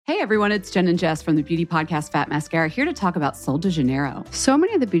Hey everyone, it's Jen and Jess from the beauty podcast Fat Mascara here to talk about Sol de Janeiro. So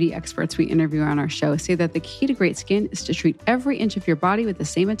many of the beauty experts we interview on our show say that the key to great skin is to treat every inch of your body with the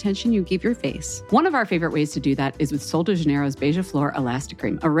same attention you give your face. One of our favorite ways to do that is with Sol de Janeiro's Beija Flor Elastic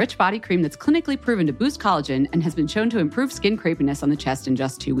Cream, a rich body cream that's clinically proven to boost collagen and has been shown to improve skin crepiness on the chest in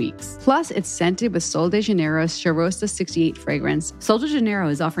just 2 weeks. Plus, it's scented with Sol de Janeiro's Charosta 68 fragrance. Sol de Janeiro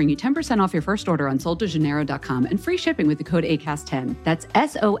is offering you 10% off your first order on soldejaneiro.com and free shipping with the code ACAST10. That's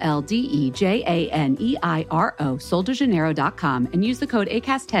SOLDEJANEIRO, soldejaneiro.com, and use the code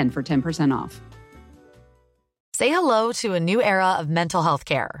ACAST10 for 10% off. Say hello to a new era of mental health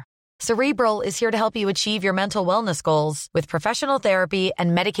care. Cerebral is here to help you achieve your mental wellness goals with professional therapy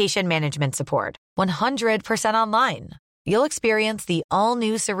and medication management support. 100% online. You'll experience the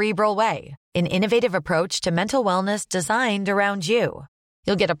all-new Cerebral Way, an innovative approach to mental wellness designed around you.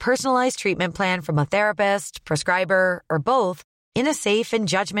 You'll get a personalized treatment plan from a therapist, prescriber, or both in a safe and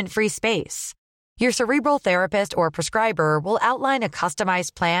judgment-free space. Your Cerebral therapist or prescriber will outline a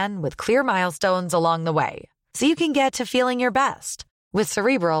customized plan with clear milestones along the way, so you can get to feeling your best. With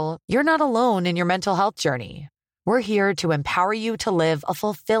Cerebral, you're not alone in your mental health journey. We're here to empower you to live a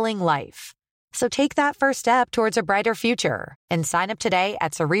fulfilling life. So take that first step towards a brighter future and sign up today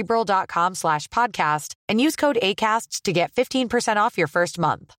at Cerebral.com/podcast and use code ACAST to get 15% off your first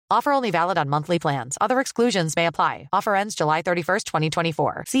month. Offer only valid on monthly plans. Other exclusions may apply. Offer ends July 31st,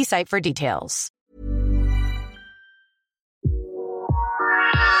 2024. See site for details.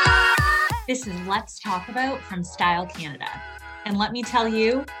 This is Let's Talk About from Style Canada. And let me tell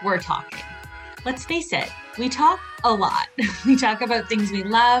you, we're talking. Let's face it, we talk a lot. We talk about things we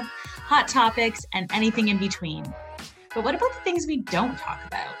love, hot topics, and anything in between. But what about the things we don't talk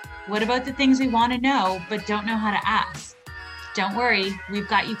about? What about the things we want to know but don't know how to ask? Don't worry, we've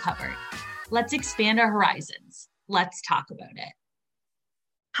got you covered. Let's expand our horizons. Let's talk about it.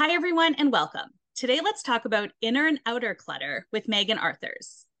 Hi, everyone, and welcome. Today, let's talk about inner and outer clutter with Megan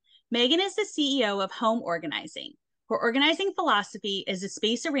Arthurs. Megan is the CEO of Home Organizing. Her organizing philosophy is the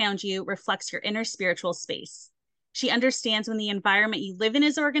space around you reflects your inner spiritual space. She understands when the environment you live in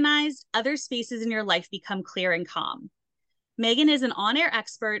is organized, other spaces in your life become clear and calm. Megan is an on-air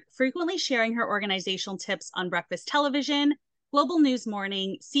expert, frequently sharing her organizational tips on Breakfast Television, Global News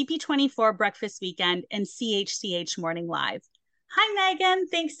Morning, CP24 Breakfast Weekend, and CHCH Morning Live. Hi, Megan.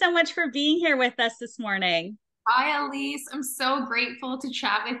 Thanks so much for being here with us this morning. Hi, Elise. I'm so grateful to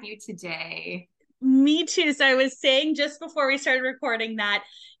chat with you today. Me too. So I was saying just before we started recording that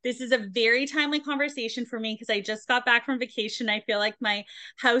this is a very timely conversation for me because I just got back from vacation. I feel like my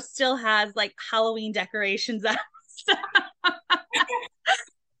house still has like Halloween decorations up.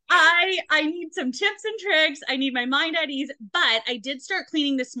 I need some tips and tricks. I need my mind at ease, but I did start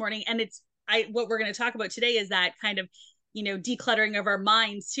cleaning this morning, and what we're going to talk about today is that kind of, decluttering of our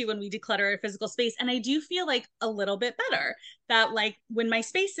minds too when we declutter our physical space. And I do feel like a little bit better that like when my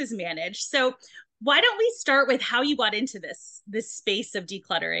space is managed. So why don't we start with how you got into this space of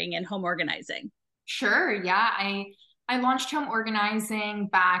decluttering and home organizing? Sure. Yeah. I launched Home Organizing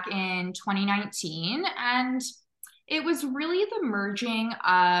back in 2019, and it was really the merging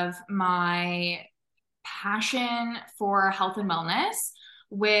of my passion for health and wellness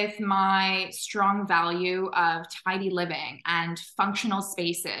with my strong value of tidy living and functional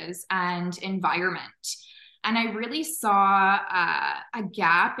spaces and environment. And I really saw a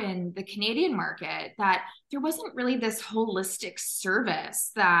gap in the Canadian market that there wasn't really this holistic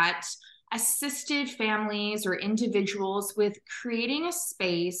service that assisted families or individuals with creating a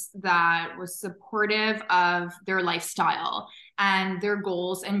space that was supportive of their lifestyle and their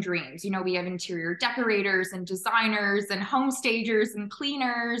goals and dreams. We have interior decorators and designers and home stagers and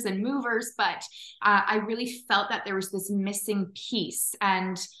cleaners and movers, but I really felt that there was this missing piece.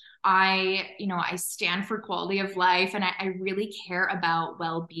 And I stand for quality of life, and I really care about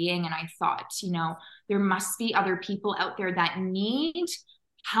well-being. And I thought, there must be other people out there that need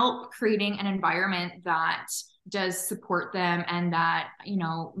help creating an environment that does support them and that,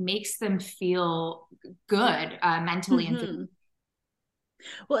 makes them feel good mentally and physically.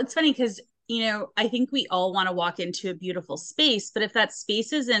 Well, it's funny because, I think we all want to walk into a beautiful space, but if that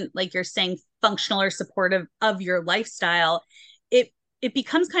space isn't, like you're saying, functional or supportive of your lifestyle, it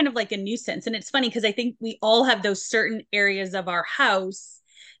becomes kind of like a nuisance. And it's funny because I think we all have those certain areas of our house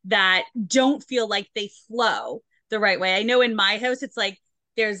that don't feel like they flow the right way. I know in my house, it's like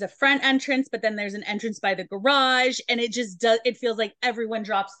there's a front entrance, but then there's an entrance by the garage. And it feels like everyone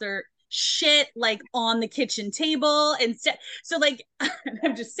drops their shit like on the kitchen table instead. So like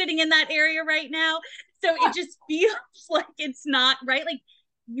I'm just sitting in that area right now. So it just feels like it's not right. Like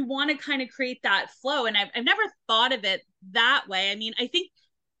you want to kind of create that flow. And I've never thought of it that way. I mean, I think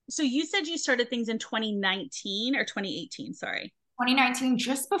so you said you started things in 2019 or 2018, sorry. 2019,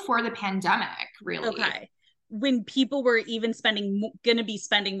 just before the pandemic, really. Okay. When people were even going to be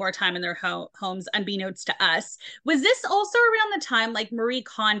spending more time in their homes, unbeknownst to us. Was this also around the time, like Marie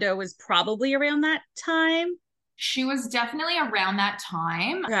Kondo was probably around that time? She was definitely around that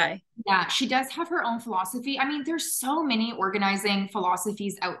time. Okay. Yeah, she does have her own philosophy. I mean, there's so many organizing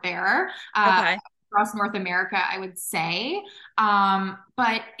philosophies out there. Okay. Across North America, I would say.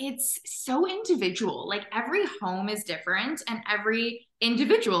 But it's so individual. Like every home is different and every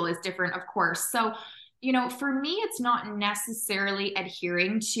individual is different, of course. So, for me, it's not necessarily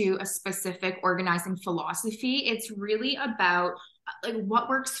adhering to a specific organizing philosophy. It's really about like what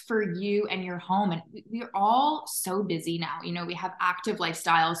works for you and your home. And we're all so busy now. We have active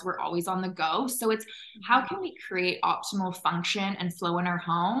lifestyles. We're always on the go. So it's how can we create optimal function and flow in our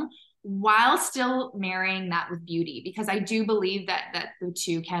home while still marrying that with beauty? Because I do believe that the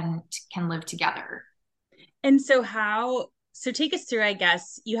two can live together. And so take us through, I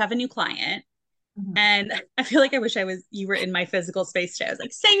guess you have a new client. Mm-hmm. And I feel like I wish you were in my physical space today. I was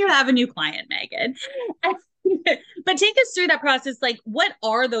like, say you have a new client, Megan. But take us through that process. Like, what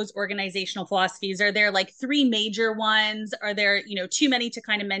are those organizational philosophies? Are there like 3 major ones? Are there, too many to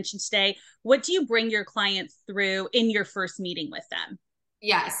kind of mention today? What do you bring your clients through in your first meeting with them?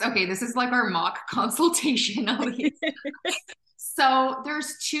 Yes. Okay. This is like our mock consultation. So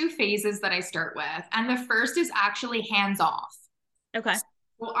there's 2 phases that I start with. And the first is actually hands off. Okay.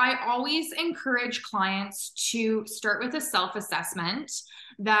 Well, I always encourage clients to start with a self-assessment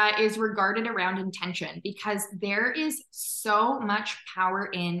that is regarded around intention, because there is so much power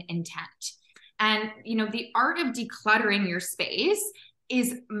in intent. And, the art of decluttering your space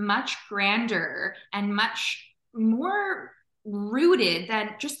is much grander and much more rooted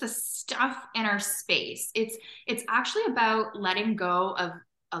than just the stuff in our space. It's actually about letting go of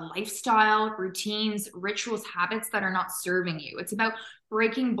a lifestyle, routines, rituals, habits that are not serving you. It's about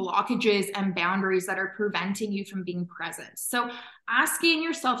breaking blockages and boundaries that are preventing you from being present. So asking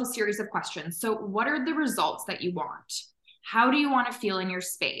yourself a series of questions. So what are the results that you want? How do you want to feel in your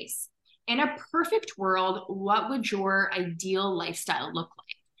space? In a perfect world, what would your ideal lifestyle look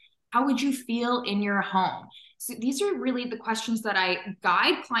like? How would you feel in your home? So these are really the questions that I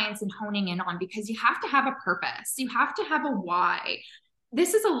guide clients in honing in on, because you have to have a purpose. You have to have a why.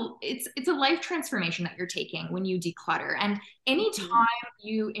 This is it's a life transformation that you're taking when you declutter. And anytime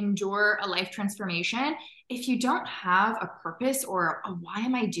you endure a life transformation, if you don't have a purpose or a why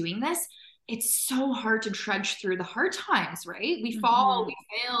am I doing this, it's so hard to trudge through the hard times, right? We fall, we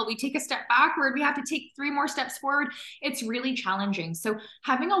fail, we take a step backward, we have to take 3 more steps forward. It's really challenging. So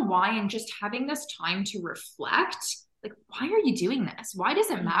having a why and just having this time to reflect, like, why are you doing this? Why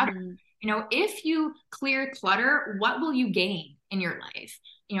does it matter? If you clear clutter, what will you gain in your life?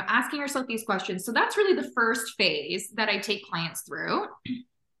 Asking yourself these questions. So that's really the first phase that I take clients through.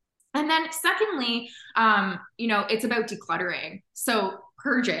 And then secondly, it's about decluttering. So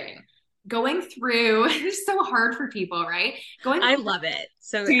purging, going through, it's so hard for people, right? I love it.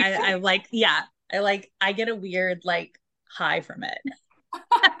 So I get a weird high from it.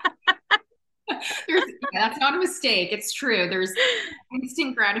 That's not a mistake. It's true. There's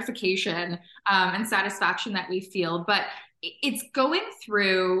instant gratification and satisfaction that we feel, but it's going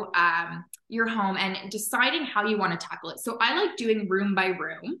through your home and deciding how you want to tackle it. So I like doing room by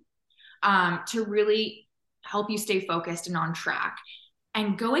room to really help you stay focused and on track.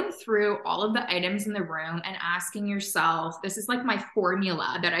 And going through all of the items in the room and asking yourself, this is like my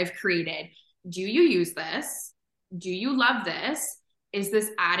formula that I've created. Do you use this? Do you love this? Is this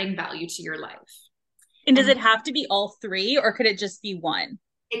adding value to your life? And does it have to be all 3, or could it just be one?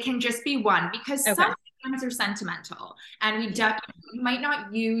 It can just be one, because some items are sentimental, and we definitely might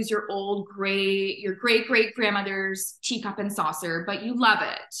not use your great grandmother's teacup and saucer, but you love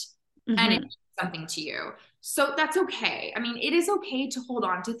it and it means something to you. So that's okay. I mean, it is okay to hold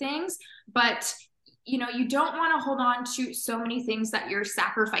on to things, but you don't want to hold on to so many things that you're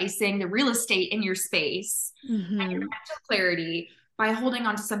sacrificing the real estate in your space and your mental clarity by holding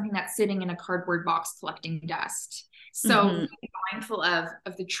on to something that's sitting in a cardboard box collecting dust. So be mindful of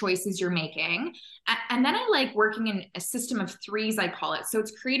the choices you're making. And then I like working in a system of 3s, I call it. So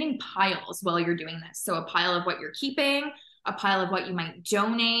it's creating piles while you're doing this. So a pile of what you're keeping, a pile of what you might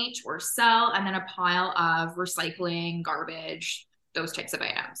donate or sell, and then a pile of recycling, garbage, those types of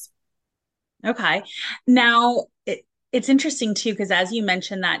items. Okay. Now, it's interesting too, because as you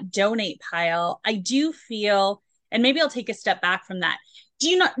mentioned that donate pile, I do feel, and maybe I'll take a step back from that. Do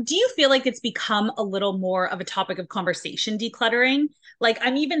you feel like it's become a little more of a topic of conversation, decluttering? Like,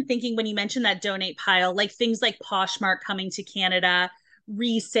 I'm even thinking when you mentioned that donate pile, like things like Poshmark coming to Canada,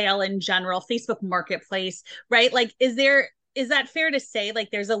 resale in general, Facebook Marketplace, right? Like, is that fair to say,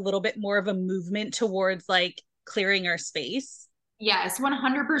 like, there's a little bit more of a movement towards like clearing our space? Yes,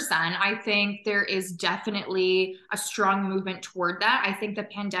 100%. I think there is definitely a strong movement toward that. I think the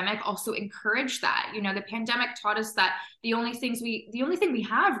pandemic also encouraged that. You know, the pandemic taught us that the only thing we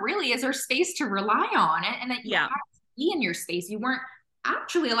have really is our space to rely on, and that you have to be in your space. You weren't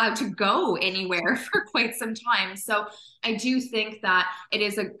actually allowed to go anywhere for quite some time. So I do think that it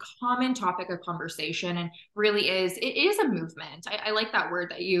is a common topic of conversation, and it is a movement. I like that word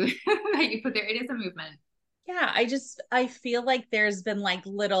that you that you put there. It is a movement. Yeah, I feel like there's been like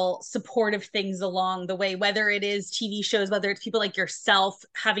little supportive things along the way, whether it is TV shows, whether it's people like yourself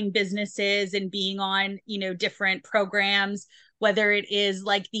having businesses and being on, different programs, whether it is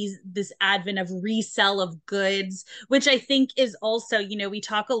like this advent of resell of goods, which I think is also, we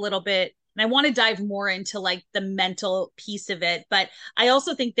talk a little bit, and I want to dive more into like the mental piece of it, but I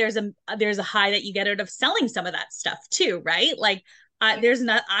also think there's a high that you get out of selling some of that stuff too, right? Like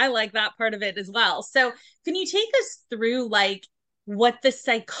I like that part of it as well. So can you take us through like what the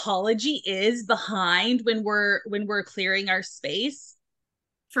psychology is behind when we're clearing our space?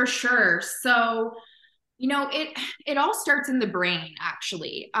 For sure. So, it all starts in the brain,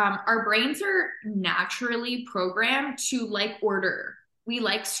 actually. Our brains are naturally programmed to like order. We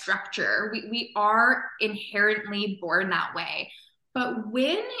like structure. We are inherently born that way. But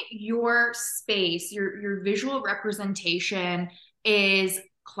when your space, your visual representation is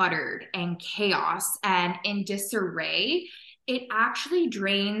cluttered and chaos and in disarray, it actually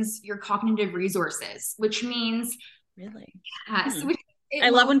drains your cognitive resources, which means really, yes, I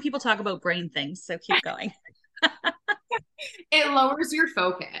love when people talk about brain things. So keep going. It lowers your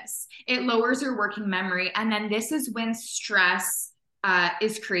focus. It lowers your working memory. And then this is when stress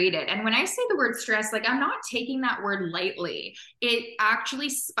is created. And when I say the word stress, like I'm not taking that word lightly. It actually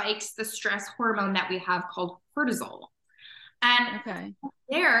spikes the stress hormone that we have called cortisol. And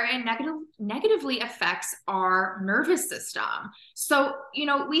it negatively affects our nervous system. So,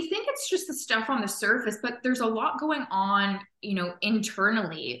 we think it's just the stuff on the surface, but there's a lot going on,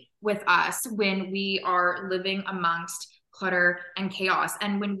 internally with us when we are living amongst clutter and chaos.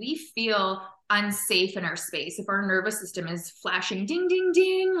 And when we feel unsafe in our space, if our nervous system is flashing ding, ding,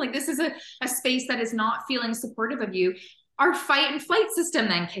 ding, like this is a space that is not feeling supportive of you, our fight and flight system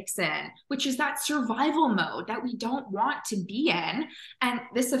then kicks in, which is that survival mode that we don't want to be in. And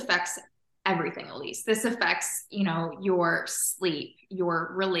this affects everything, Elise. This affects, your sleep,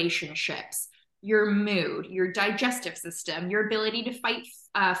 your relationships, your mood, your digestive system, your ability to fight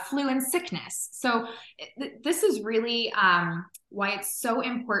flu and sickness. So this is really why it's so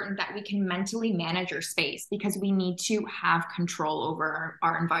important that we can mentally manage our space, because we need to have control over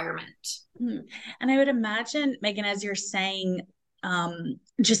our environment. And I would imagine, Megan, as you're saying,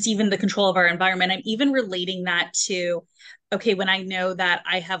 just even the control of our environment, I'm even relating that to, okay, when I know that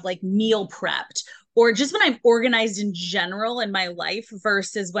I have like meal prepped, or just when I'm organized in general in my life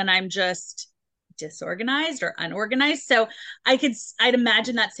versus when I'm just disorganized or unorganized. So I'd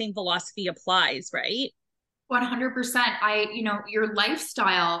imagine that same philosophy applies, right? 100%. Your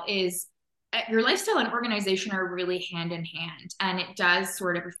lifestyle and organization are really hand in hand, and it does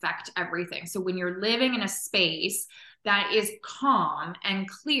sort of affect everything. So when you're living in a space that is calm and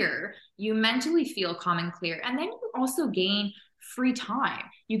clear, you mentally feel calm and clear. And then you also gain free time.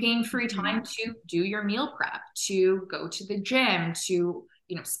 You gain free time to do your meal prep, to go to the gym, to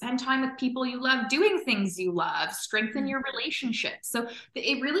spend time with people you love, doing things you love, strengthen your relationships. So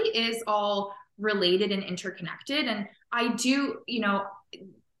it really is all related and interconnected. And I do,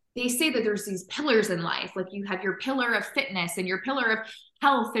 they say that there's these pillars in life. Like you have your pillar of fitness and your pillar of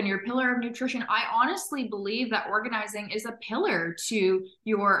health and your pillar of nutrition. I honestly believe that organizing is a pillar to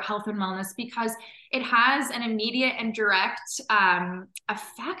your health and wellness, because it has an immediate and direct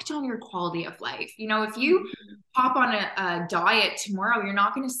effect on your quality of life. If you hop on a diet tomorrow, you're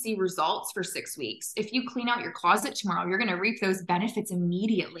not going to see results for 6 weeks. If you clean out your closet tomorrow, you're going to reap those benefits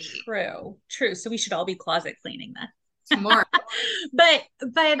immediately. True. So we should all be closet cleaning then. Tomorrow. but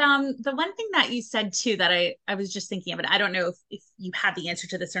the one thing that you said too that I was just thinking of, and I don't know if you have the answer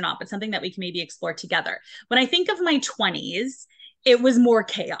to this or not, but something that we can maybe explore together. When I think of my 20s, it was more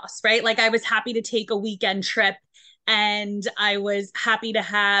chaos, right? Like I was happy to take a weekend trip, and I was happy to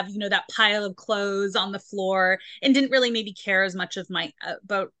have, that pile of clothes on the floor, and didn't really maybe care as much of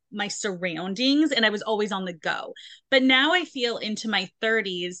about my surroundings, and I was always on the go. But now I feel into my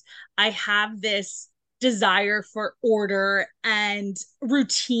 30s, I have this desire for order and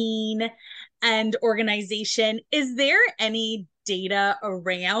routine and organization. Is there any data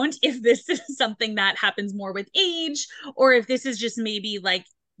around if this is something that happens more with age, or if this is just maybe like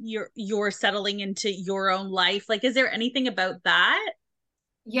you're settling into your own life? Like, is there anything about that?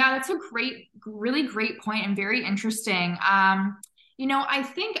 Yeah, that's a really great point and very interesting. I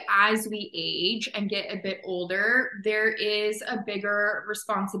think as we age and get a bit older, there is a bigger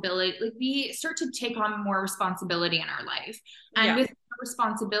responsibility. Like we start to take on more responsibility in our life. And with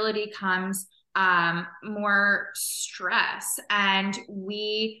responsibility comes more stress. And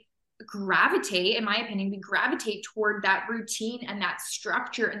we gravitate, in my opinion, we gravitate toward that routine and that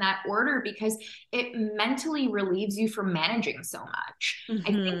structure and that order because it mentally relieves you from managing so much.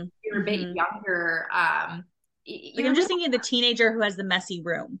 I think if you're a bit younger, like I'm just thinking of the teenager who has the messy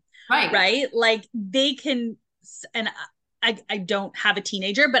room, right? Like they can, and I don't have a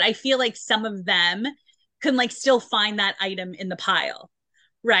teenager, but I feel like some of them can like still find that item in the pile,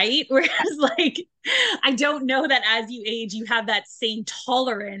 right? Whereas like, I don't know that as you age, you have that same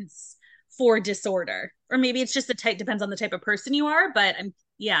tolerance for disorder, or maybe it's just depends on the type of person you are, but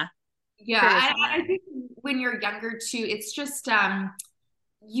yeah. I think when you're younger too, it's just,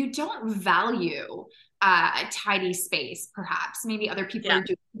 you don't value a tidy space, perhaps. Maybe other people are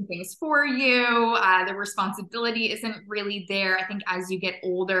doing things for you. The responsibility isn't really there. I think as you get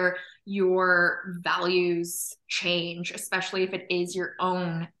older, your values change, especially if it is your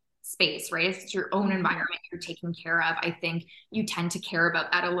own space, right? If it's your own environment you're taking care of, I think you tend to care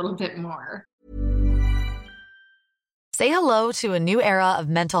about that a little bit more. Say hello to a new era of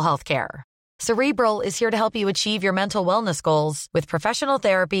mental health care. Cerebral is here to help you achieve your mental wellness goals with professional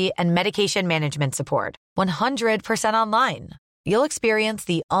therapy and medication management support. 100% online. You'll experience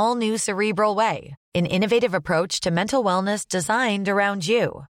the all-new Cerebral Way, an innovative approach to mental wellness designed around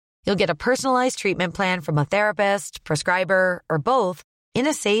you. You'll get a personalized treatment plan from a therapist, prescriber, or both in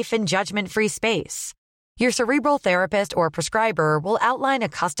a safe and judgment-free space. Your Cerebral therapist or prescriber will outline a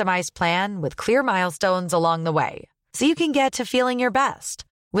customized plan with clear milestones along the way, so you can get to feeling your best.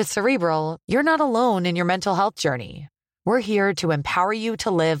 With Cerebral, you're not alone in your mental health journey. We're here to empower you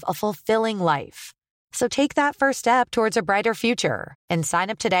to live a fulfilling life. So take that first step towards a brighter future and sign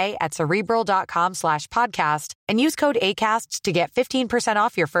up today at Cerebral.com/podcast and use code ACAST to get 15%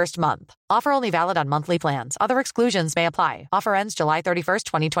 off your first month. Offer only valid on monthly plans. Other exclusions may apply. Offer ends July 31st,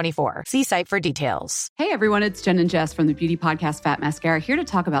 2024. See site for details. Hey everyone, it's Jen and Jess from the beauty podcast Fat Mascara here to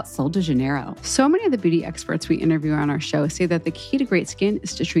talk about Sol de Janeiro. So many of the beauty experts we interview on our show say that the key to great skin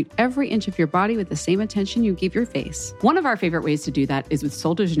is to treat every inch of your body with the same attention you give your face. One of our favorite ways to do that is with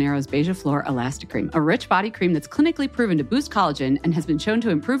Sol de Janeiro's Beija Flor Elastic Cream, a rich body cream that's clinically proven to boost collagen and has been shown to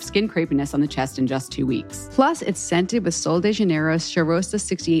improve skin crepiness on the chest in just 2 weeks. Plus, it's scented with Sol de Janeiro's Charosta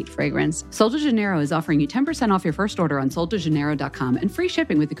 68 fragrance. Sol de Janeiro is offering you 10% off your first order on soldejaneiro.com and free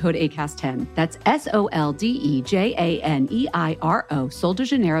shipping with the code ACAST10. That's SOLDEJANEIRO,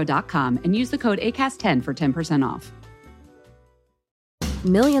 soldejaneiro.com, and use the code ACAST10 for 10% off.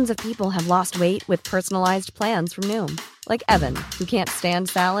 Millions of people have lost weight with personalized plans from Noom. Like Evan, who can't stand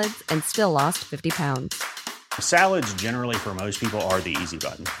salads and still lost 50 pounds. Salads generally for most people are the easy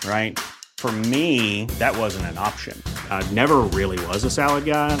button, right? For me, that wasn't an option. I never really was a salad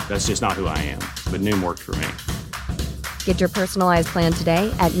guy. That's just not who I am. But Noom worked for me. Get your personalized plan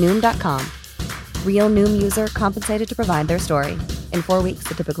today at Noom.com. Real Noom user compensated to provide their story. In 4 weeks,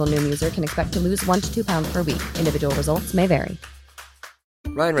 the typical Noom user can expect to lose 1 to 2 pounds per week. Individual results may vary.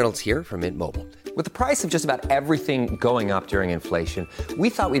 Ryan Reynolds here from Mint Mobile. With the price of just about everything going up during inflation,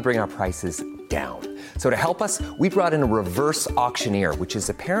 we thought we'd bring our prices down. So to help us, we brought in a reverse auctioneer, which is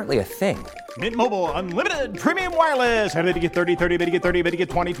apparently a thing. Mint Mobile Unlimited Premium Wireless. How to get 30, 30, bit to get 30, bit to get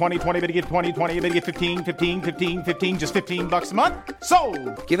 20, 20, 20, bit to get 20, 20, bit to get 15, 15, 15, 15, just $15 a month?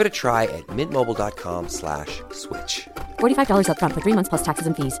 Sold! Give it a try at mintmobile.com/switch. $45 up front for 3 months plus taxes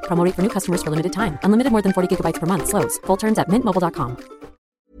and fees. Promo rate for new customers for limited time. Unlimited more than 40 gigabytes per month. Slows full terms at mintmobile.com.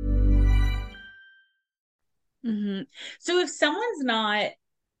 So if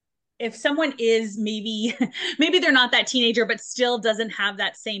someone is maybe they're not that teenager, but still doesn't have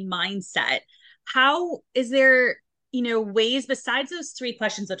that same mindset, how is there, ways besides those 3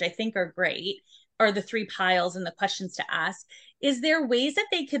 questions, which I think are great, or the 3 piles and the questions to ask, is there ways that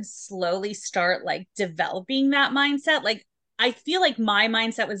they could slowly start like developing that mindset? Like, I feel like my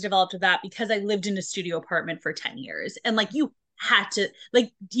mindset was developed with that because I lived in a studio apartment for 10 years. And like, you had to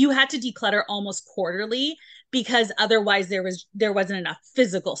declutter almost quarterly because otherwise there wasn't enough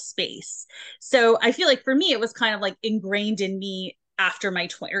physical space. So I feel like for me, it was kind of like ingrained in me after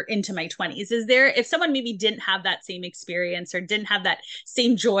into my 20s. Is there, if someone maybe didn't have that same experience or didn't have that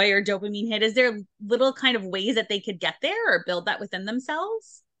same joy or dopamine hit, is there little kind of ways that they could get there or build that within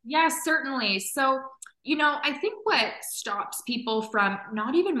themselves? Yeah, certainly. So I think what stops people from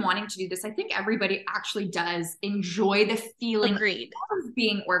not even wanting to do this, I think everybody actually does enjoy the feeling Agreed. of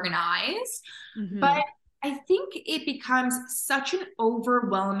being organized. Mm-hmm. But I think it becomes such an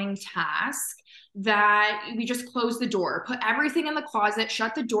overwhelming task that we just close the door, put everything in the closet,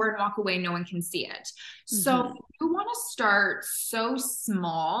 shut the door, and walk away. No one can see it. So you want to start so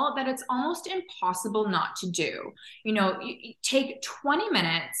small that it's almost impossible not to do. You take 20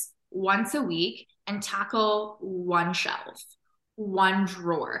 minutes once a week and tackle one shelf, one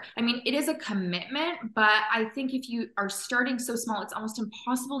drawer. I mean, it is a commitment, but I think if you are starting so small, it's almost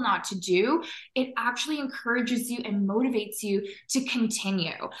impossible not to do. It actually encourages you and motivates you to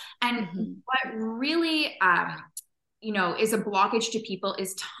continue. And what really, is a blockage to people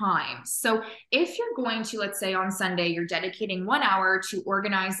is time. So if you're going to, let's say on Sunday, you're dedicating 1 hour to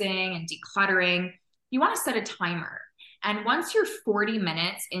organizing and decluttering, you want to set a timer. And once you're 40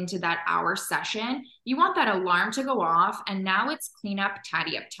 minutes into that hour session, you want that alarm to go off. And now it's cleanup,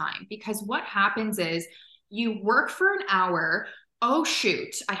 tidy up time. Because what happens is you work for an hour. Oh,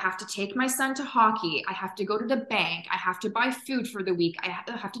 shoot, I have to take my son to hockey. I have to go to the bank. I have to buy food for the week. I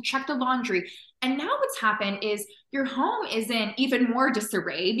have to check the laundry. And now what's happened is your home is in even more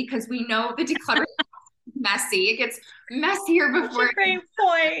disarray because we know the decluttering is messy. It gets messier before. That's a great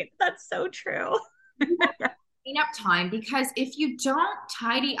point. That's so true. Up time, because if you don't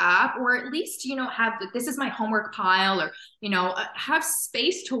tidy up, or at least have this is my homework pile, or have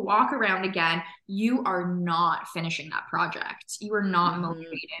space to walk around again, you are not finishing that project. You are not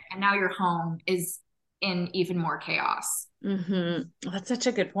motivated, and now your home is in even more chaos. That's such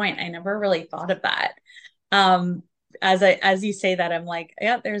a good point. I never really thought of that. As you say that, I'm like,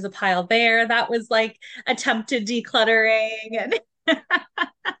 yeah, there's a pile there. That was like attempted decluttering.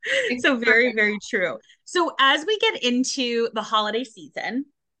 And so very, very true. So as we get into the holiday season,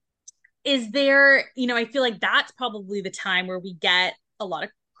 is there, I feel like that's probably the time where we get a lot of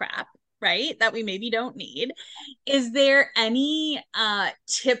crap, right? That we maybe don't need. Is there any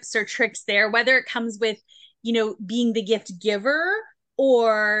tips or tricks there, whether it comes with, being the gift giver,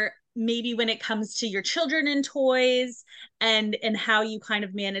 or maybe when it comes to your children and toys, and how you kind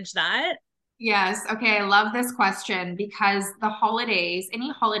of manage that? Yes. Okay. I love this question because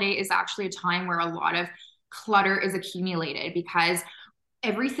any holiday is actually a time where a lot of clutter is accumulated because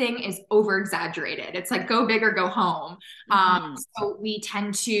everything is over exaggerated. It's like go big or go home. So we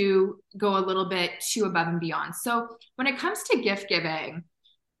tend to go a little bit too above and beyond. So when it comes to gift giving,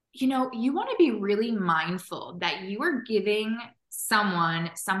 you want to be really mindful that you are giving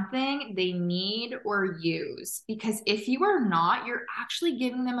someone something they need or use, because if you are not, you're actually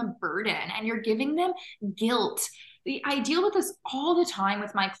giving them a burden and you're giving them guilt. I deal with this all the time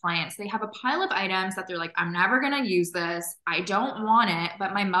with my clients. They have a pile of items that they're like, I'm never going to use this. I don't want it,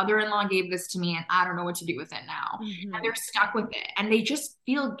 but my mother-in-law gave this to me and I don't know what to do with it now. And they're stuck with it and they just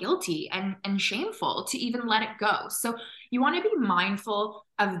feel guilty and shameful to even let it go. So you want to be mindful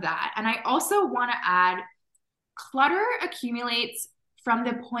of that. And I also want to add, clutter accumulates from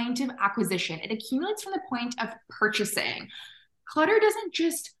the point of acquisition. It accumulates from the point of purchasing. Clutter doesn't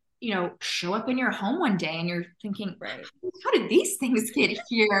just, show up in your home one day and you're thinking, right, how did these things get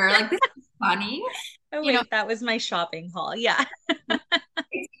here? Like, this is funny. Oh, wait, that was my shopping haul. Yeah.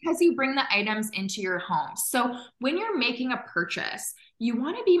 It's because you bring the items into your home. So when you're making a purchase, you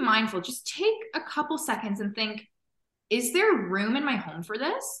want to be mindful. Just take a couple seconds and think, is there room in my home for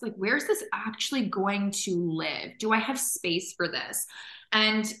this? Like, where's this actually going to live? Do I have space for this?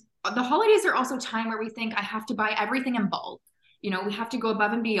 And the holidays are also a time where we think I have to buy everything in bulk. We have to go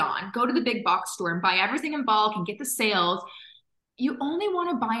above and beyond, go to the big box store and buy everything in bulk and get the sales. You only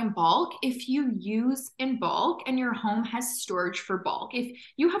want to buy in bulk if you use in bulk and your home has storage for bulk. If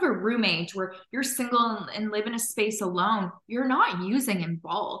you have a roommate where you're single and live in a space alone, you're not using in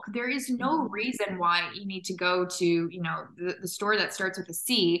bulk. There is no reason why you need to go to, the store that starts with a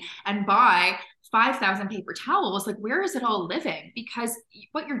C and buy 5,000 paper towels. Like, where is it all living? Because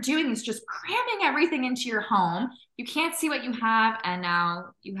what you're doing is just cramming everything into your home. You can't see what you have. And now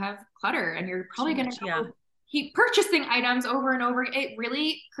you have clutter and you're probably going to keep purchasing items over and over. It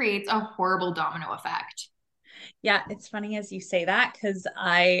really creates a horrible domino effect. Yeah, it's funny as you say that, because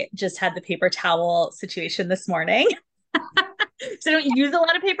I just had the paper towel situation this morning. So I don't use a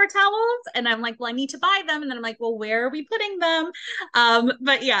lot of paper towels. And I'm like, well, I need to buy them. And then I'm like, well, where are we putting them?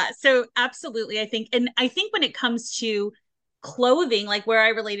 But yeah, so absolutely. I think when it comes to clothing, like where I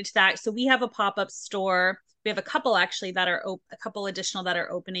related to that, so we have a pop-up store. We have a couple actually that are a couple additional that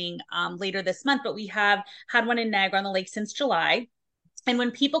are opening later this month, but we have had one in Niagara on the Lake since July. And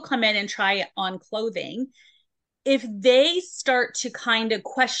when people come in and try on clothing, if they start to kind of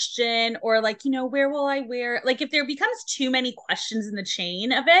question or like, where will I wear? Like if there becomes too many questions in the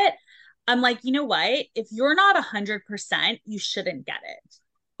chain of it, I'm like, you know what? If you're not 100%, you shouldn't get it.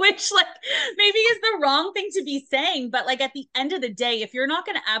 Which like maybe is the wrong thing to be saying, but like at the end of the day, if you're not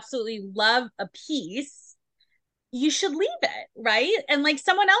going to absolutely love a piece, you should leave it, right? And like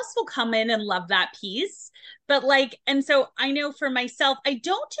someone else will come in and love that piece. But like, and so I know for myself, I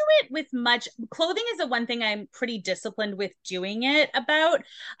don't do it with much. Clothing is the one thing I'm pretty disciplined with doing it about.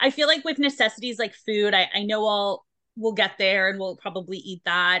 I feel like with necessities like food, I know we'll get there and we'll probably eat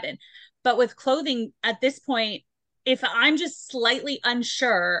that. But with clothing at this point, if I'm just slightly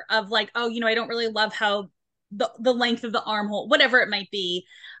unsure of like, oh, I don't really love how the length of the armhole, whatever it might be,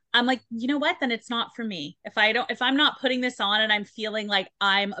 I'm like, you know what? Then it's not for me. If I'm not putting this on and I'm feeling like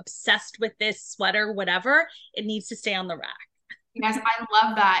I'm obsessed with this sweater, whatever, it needs to stay on the rack. Yes, I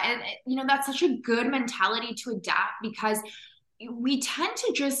love that. And, that's such a good mentality to adapt because we tend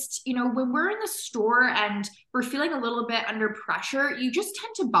to just, when we're in the store and we're feeling a little bit under pressure, you just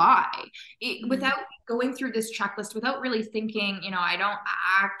tend to buy without going through this checklist, without really thinking, I don't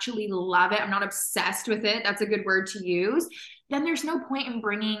actually love it. I'm not obsessed with it. That's a good word to use. Then there's no point in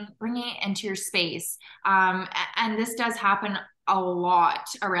bringing it into your space. And this does happen a lot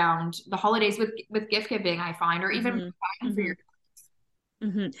around the holidays with gift giving, I find, or even buying for your.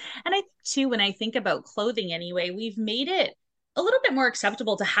 And I think too, when I think about clothing anyway, we've made it a little bit more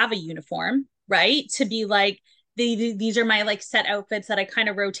acceptable to have a uniform, right? To be like, these are my like set outfits that I kind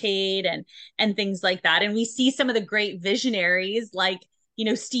of rotate and things like that. And we see some of the great visionaries like,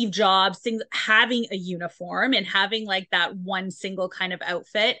 Steve Jobs having a uniform and having like that one single kind of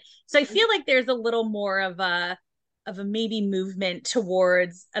outfit. So I feel like there's a little more of a maybe movement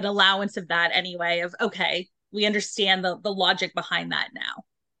towards an allowance of that anyway, of, okay, we understand the logic behind that now.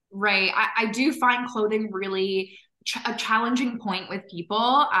 Right. I do find clothing really a challenging point with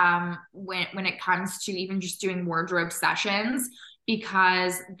people when it comes to even just doing wardrobe sessions,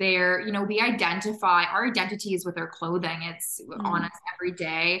 because we identify our identities with our clothing. It's on us every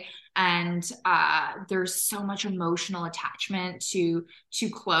day. And there's so much emotional attachment to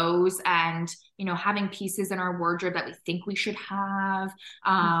clothes and, having pieces in our wardrobe that we think we should have,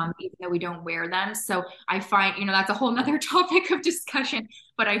 even though we don't wear them. So I find, that's a whole nother topic of discussion,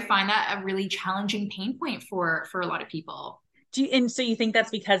 but I find that a really challenging pain point for a lot of people. And so you think that's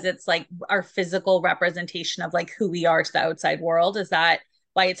because it's like our physical representation of like who we are to the outside world? Is that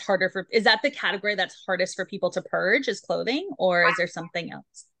why it's harder is that the category that's hardest for people to purge, is clothing, or is there something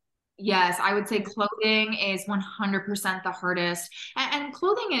else? Yes, I would say clothing is 100% the hardest. And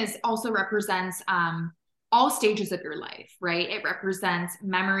clothing also represents all stages of your life, right? It represents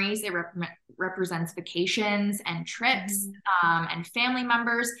memories, it represents vacations and trips, and family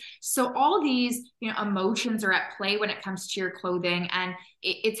members. So all these, emotions are at play when it comes to your clothing. And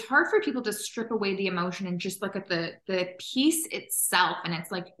it's hard for people to strip away the emotion and just look at the piece itself. And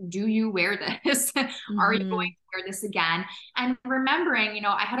it's like, do you wear this? Are you going to wear this again? And remembering,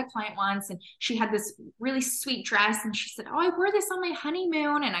 I had a client once and she had this really sweet dress and she said, oh, I wore this on my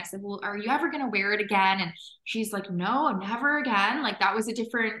honeymoon. And I said, well, are you ever going to wear it again? And she's like, no, never again. Like that was a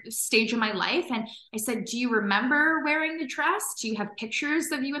different stage of my life. And I said, do you remember wearing the dress? Do you have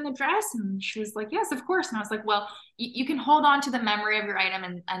pictures of you in the dress? And she was like, yes, of course. And I was like, well, you can hold on to the memory of your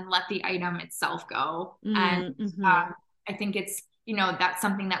item and let the item itself go. And I think it's, that's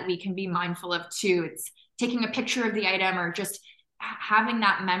something that we can be mindful of too. It's taking a picture of the item or just having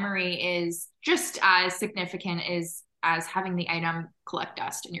that memory is just as significant as having the item collect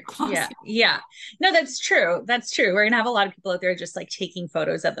dust in your closet. Yeah. No, that's true. That's true. We're going to have a lot of people out there just like taking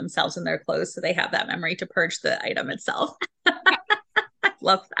photos of themselves in their clothes so they have that memory to purge the item itself. I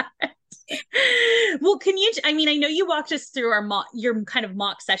love that. Well, I know you walked us through your kind of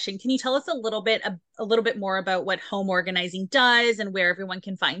mock session. Can you tell us a little bit more about what home organizing does and where everyone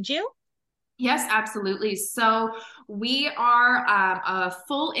can find you? Yes, absolutely. So we are a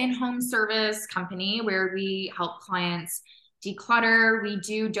full in-home service company where we help clients declutter. We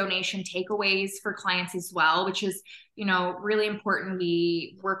do donation takeaways for clients as well, which is, really important.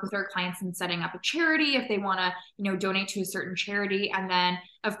 We work with our clients in setting up a charity if they want to, donate to a certain charity. And then,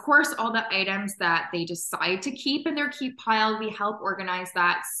 of course, all the items that they decide to keep in their keep pile, we help organize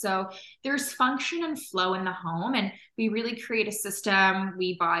that. So there's function and flow in the home. And we really create a system.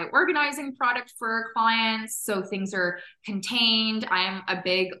 We buy organizing product for our clients, so things are contained. I am a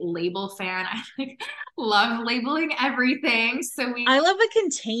big label fan. I love labeling everything. So I love a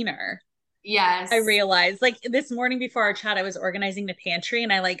container. Yes. I realized like this morning before our chat, I was organizing the pantry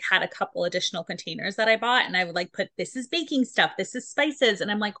and I like had a couple additional containers that I bought and I would like put, this is baking stuff, this is spices. And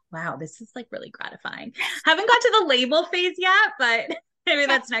I'm like, wow, this is like really gratifying. Haven't got to the label phase yet, but maybe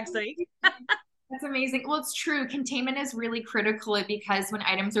that's next week. That's amazing. Well, it's true. Containment is really critical because when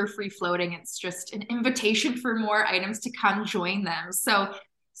items are free floating, it's just an invitation for more items to come join them. So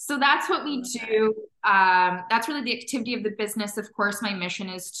that's what we do. That's really the activity of the business. Of course, my mission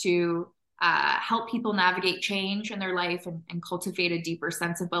is to help people navigate change in their life and cultivate a deeper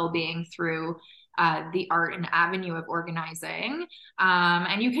sense of well-being through the art and avenue of organizing.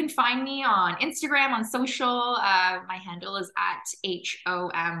 And you can find me on Instagram, on social. My handle is at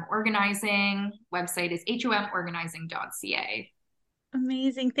HOM Organizing. Website is homorganizing.ca.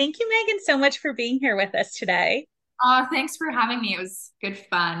 Amazing. Thank you, Megan, so much for being here with us today. Thanks for having me. It was good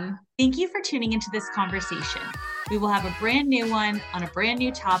fun. Thank you for tuning into this conversation. We will have a brand new one on a brand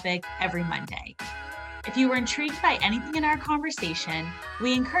new topic every Monday. If you were intrigued by anything in our conversation,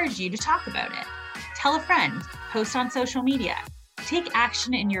 we encourage you to talk about it. Tell a friend, post on social media, take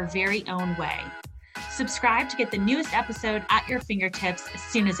action in your very own way. Subscribe to get the newest episode at your fingertips as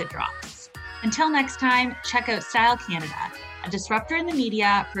soon as it drops. Until next time, check out Style Canada, a disruptor in the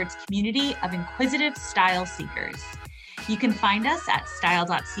media for its community of inquisitive style seekers. You can find us at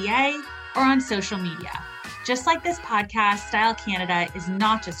style.ca or on social media. Just like this podcast, Style Canada is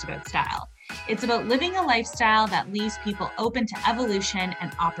not just about style. It's about living a lifestyle that leaves people open to evolution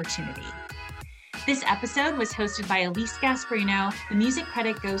and opportunity. This episode was hosted by Elise Gasparino. The music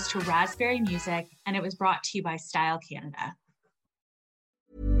credit goes to Raspberry Music, and it was brought to you by Style Canada.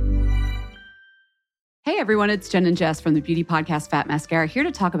 Hey everyone, it's Jen and Jess from the beauty podcast Fat Mascara here to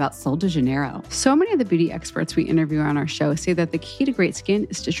talk about Sol de Janeiro. So many of the beauty experts we interview on our show say that the key to great skin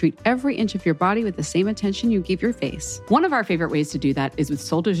is to treat every inch of your body with the same attention you give your face. One of our favorite ways to do that is with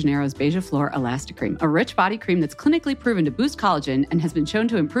Sol de Janeiro's Beija Flor Elastic Cream, a rich body cream that's clinically proven to boost collagen and has been shown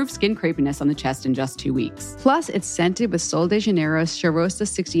to improve skin crepiness on the chest in just 2 weeks. Plus, it's scented with Sol de Janeiro's Charosta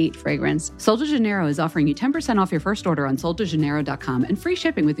 68 fragrance. Sol de Janeiro is offering you 10% off your first order on soldejaneiro.com and free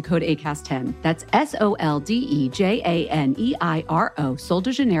shipping with the code ACAST10. That's SOLDEJANEIRO,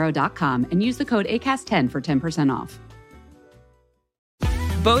 soldejaneiro.com, and use the code ACAST10 for 10% off.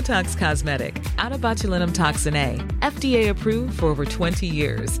 Botox Cosmetic, out of botulinum toxin A, FDA approved for over 20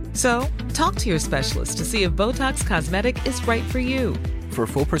 years. So, talk to your specialist to see if Botox Cosmetic is right for you. For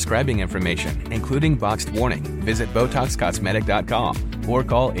full prescribing information, including boxed warning, visit BotoxCosmetic.com or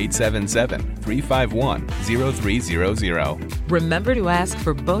call 877-351-0300. Remember to ask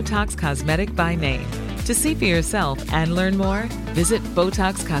for Botox Cosmetic by name. To see for yourself and learn more, visit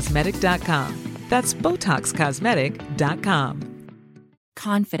BotoxCosmetic.com. That's BotoxCosmetic.com.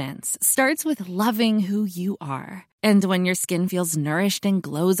 Confidence starts with loving who you are. And when your skin feels nourished and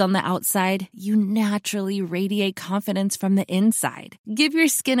glows on the outside, you naturally radiate confidence from the inside. Give your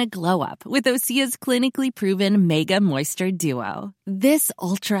skin a glow up with Osea's clinically proven Mega Moisture Duo. This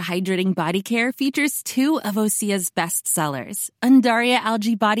ultra-hydrating body care features 2 of Osea's best sellers, Undaria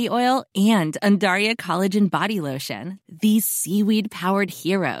Algae Body Oil and Undaria Collagen Body Lotion. These seaweed-powered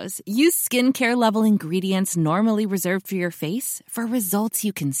heroes use skincare-level ingredients normally reserved for your face for results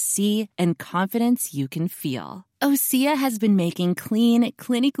you can see and confidence you can feel. Osea has been making clean,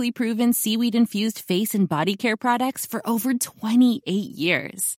 clinically proven seaweed-infused face and body care products for over 28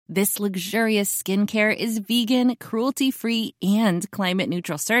 years. This luxurious skincare is vegan, cruelty-free, and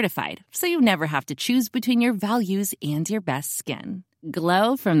climate-neutral certified, so you never have to choose between your values and your best skin.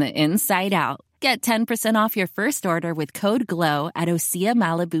 Glow from the inside out. Get 10% off your first order with code GLOW at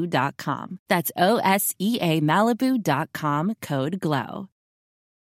OseaMalibu.com. That's OSEA Malibu.com, code GLOW.